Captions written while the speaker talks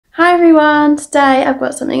everyone, today I've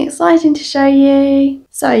got something exciting to show you.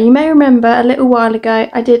 So you may remember a little while ago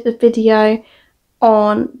I did a video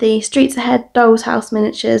on the Streets Ahead Dollshouse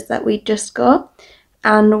miniatures that we just got,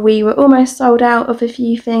 and we were almost sold out of a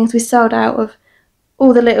few things. We sold out of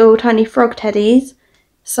all the little tiny frog teddies,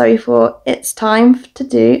 so we thought it's time to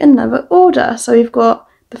do another order. So we've got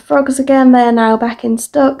the frogs again, they are now back in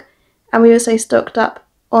stock, and we also stocked up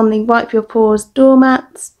on the Wipe Your Paws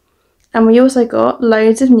doormats. And we also got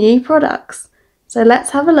loads of new products. So let's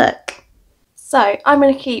have a look. So I'm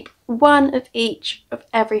going to keep one of each of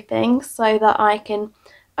everything so that I can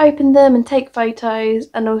open them and take photos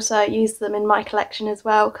and also use them in my collection as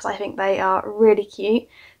well, because I think they are really cute.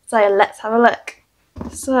 So let's have a look.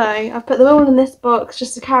 So I've put them all in this box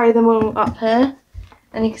just to carry them all up here.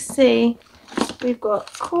 And you can see we've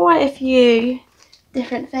got quite a few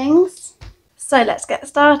different things. So let's get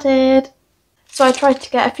started. So I tried to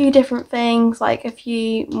get a few different things, like a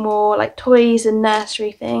few more like toys and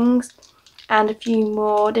nursery things, and a few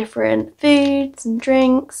more different foods and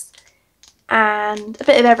drinks, and a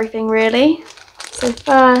bit of everything really. So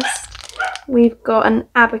first we've got an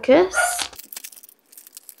abacus.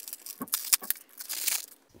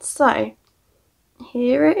 So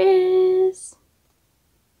here it is.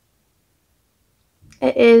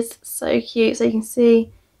 It is so cute. So you can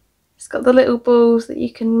see it's got the little balls that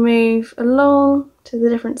you can move along to the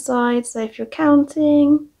different sides. So if you're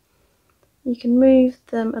counting, you can move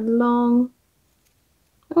them along.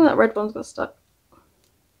 Oh, that red one's got stuck.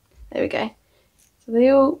 There we go. So they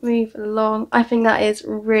all move along. I think that is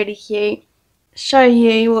really cute. Show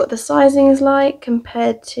you what the sizing is like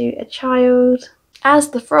compared to a child. As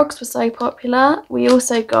the frogs were so popular, we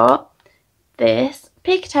also got this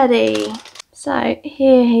pig teddy. So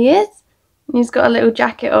here he is. He's got a little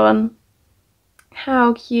jacket on.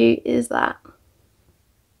 How cute is that?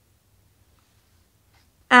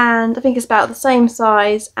 And I think it's about the same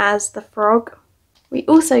size as the frog. We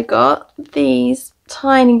also got these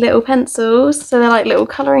tiny little pencils. So they're like little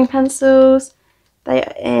colouring pencils. They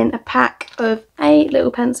are in a pack of 8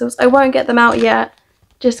 little pencils. I won't get them out yet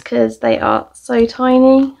just because they are so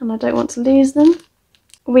tiny and I don't want to lose them.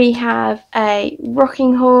 We have a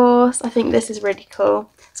rocking horse. I think this is really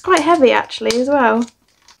cool. It's quite heavy actually as well.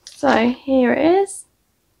 So here it is.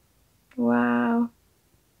 Wow.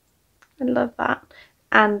 I love that.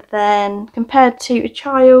 And then compared to a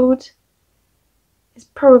child, it's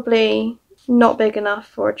probably not big enough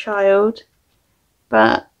for a child,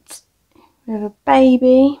 but we have a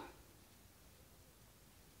baby.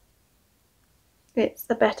 It's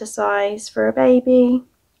the better size for a baby.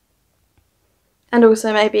 And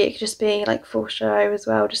also maybe it could just be like for show as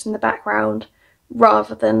well, just in the background,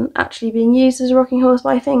 rather than actually being used as a rocking horse. But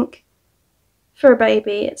I think for a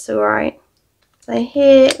baby it's alright. So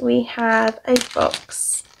here we have a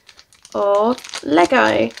box of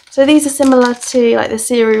Lego. So these are similar to like the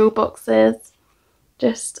cereal boxes,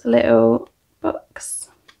 just a little box.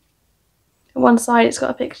 On one side it's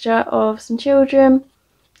got a picture of some children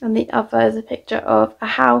and the other is a picture of a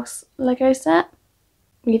house Lego set.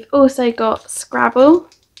 We've also got Scrabble.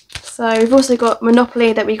 So we've also got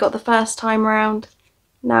Monopoly that we got the first time around.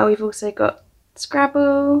 Now we've also got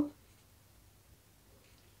Scrabble.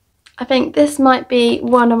 I think this might be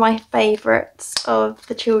one of my favourites of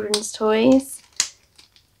the children's toys.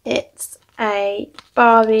 It's a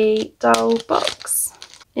Barbie doll box.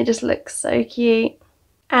 It just looks so cute.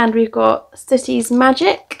 And we've got Cities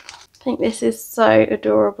Magic. I think this is so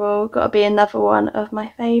adorable. Got to be another one of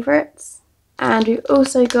my favourites. And we've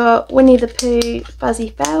also got Winnie the Pooh Fuzzy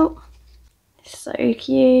Felt. So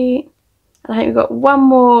cute. And I think we've got one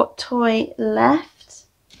more toy left.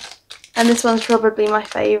 And this one's probably my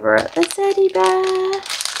favourite, the teddy bear.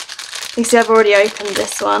 You see I've already opened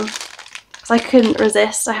this one because I couldn't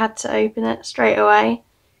resist. I had to open it straight away.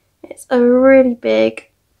 It's a really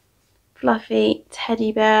big, fluffy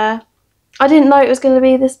teddy bear. I didn't know it was going to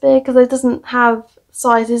be this big because it doesn't have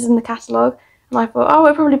sizes in the catalogue. And I thought, oh,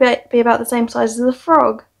 it'll probably be about the same size as the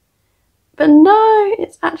frog. But no,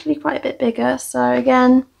 it's actually quite a bit bigger. So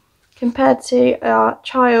again, compared to our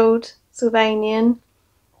child Sylvanian,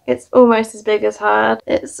 it's almost as big as her.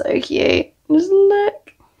 It's so cute. Just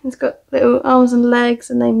look. It's got little arms and legs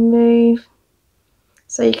and they move.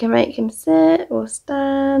 So you can make him sit or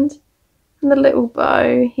stand. And the little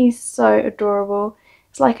bow, he's so adorable.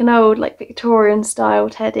 It's like an old like Victorian style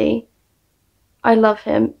teddy. I love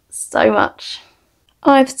him so much.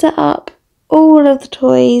 I've set up all of the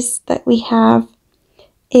toys that we have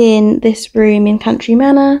in this room in Country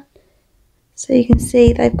Manor. So you can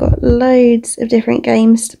see they've got loads of different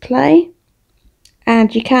games to play.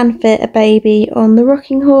 And you can fit a baby on the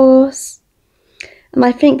rocking horse. and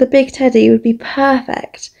I think the big teddy would be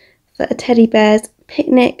perfect for a teddy bear's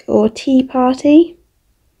picnic or tea party.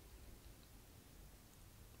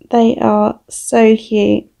 They are so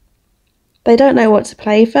cute. They don't know what to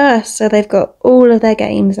play first, so they've got all of their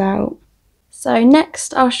games out. So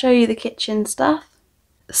next I'll show you the kitchen stuff.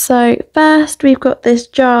 So first we've got this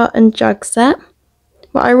jar and jug set.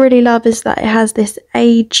 What I really love is that it has this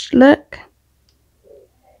aged look.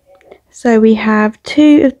 So we have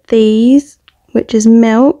 2 of these, which is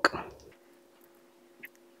milk,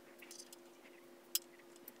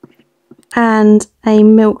 and a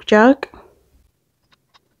milk jug,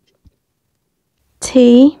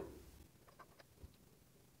 tea,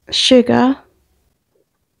 sugar,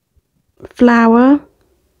 flour,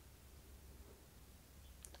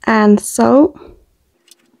 and salt.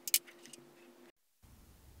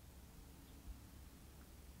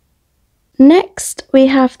 Next we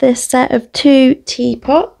have this set of 2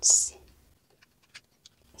 teapots.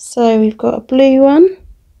 So we've got a blue one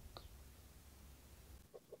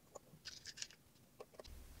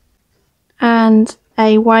and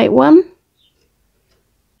a white one.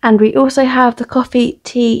 And we also have the coffee,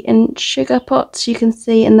 tea and sugar pots you can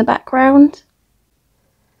see in the background.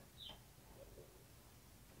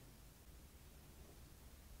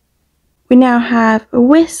 We now have a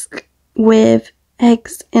whisk with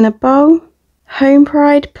eggs in a bowl, Home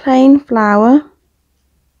Pride plain flour,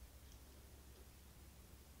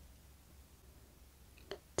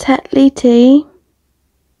 Tetley tea,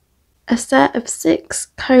 a set of 6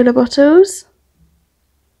 cola bottles,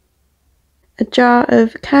 a jar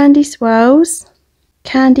of candy swirls,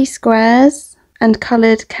 candy squares and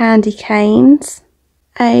coloured candy canes,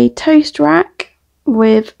 a toast rack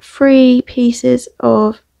with 3 pieces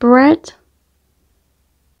of bread,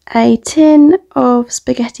 a tin of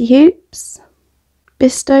spaghetti hoops,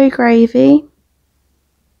 Bisto gravy,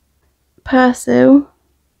 persil,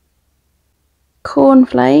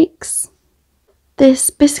 cornflakes, this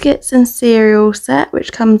biscuits and cereal set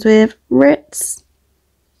which comes with Ritz,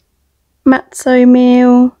 matzo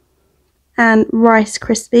meal and Rice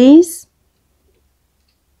Krispies,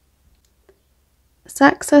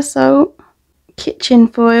 Saxa salt, kitchen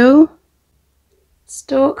foil,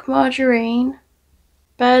 Stork margarine,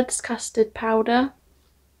 Bird's custard powder,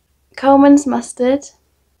 Coleman's mustard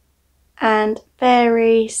and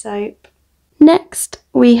fairy soap. Next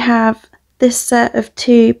we have this set of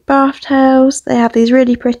 2 bath towels. They have these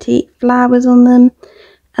really pretty flowers on them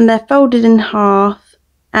and they're folded in half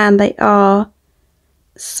and they are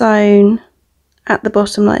sewn at the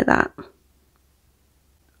bottom like that.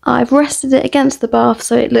 I've rested it against the bath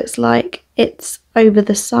so it looks like it's over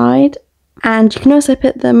the side, and you can also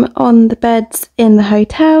put them on the beds in the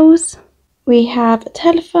hotels. We have a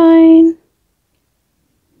telephone.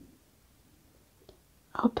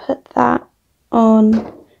 I'll put that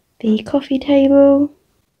on the coffee table.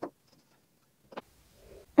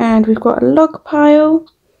 And we've got a log pile,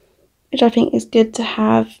 which I think is good to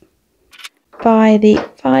have by the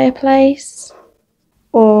fireplace,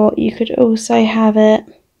 or you could also have it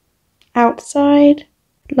outside,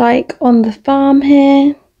 like on the farm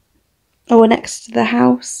here or next to the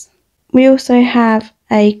house. We also have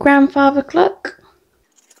a grandfather clock,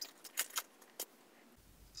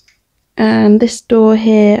 and this door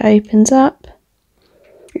here opens up.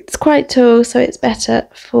 It's quite tall, so it's better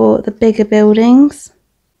for the bigger buildings.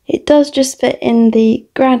 It does just fit in the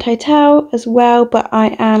Grand Hotel as well, but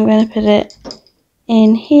I am going to put it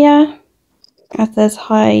in here as there's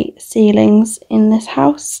high ceilings in this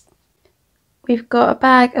house. We've got a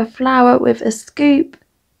bag of flour with a scoop,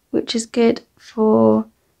 which is good for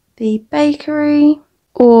the bakery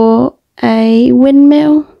or a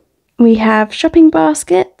windmill. We have shopping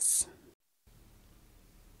baskets,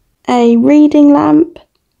 a reading lamp,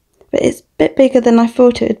 but it's a bit bigger than I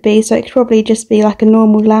thought it would be, so it could probably just be like a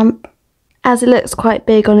normal lamp, as it looks quite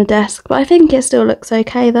big on a desk, but I think it still looks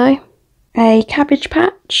okay though. A cabbage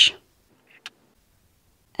patch,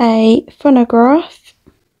 a phonograph,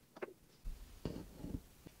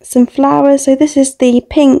 some flowers. So this is the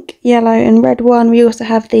pink, yellow and red one. We also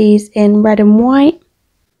have these in red and white,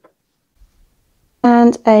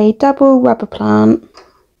 and a double rubber plant.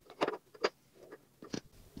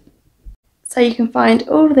 So you can find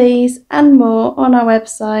all these and more on our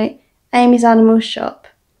website, Amy's Animal Shop.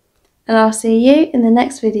 And I'll see you in the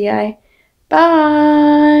next video.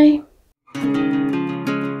 Bye!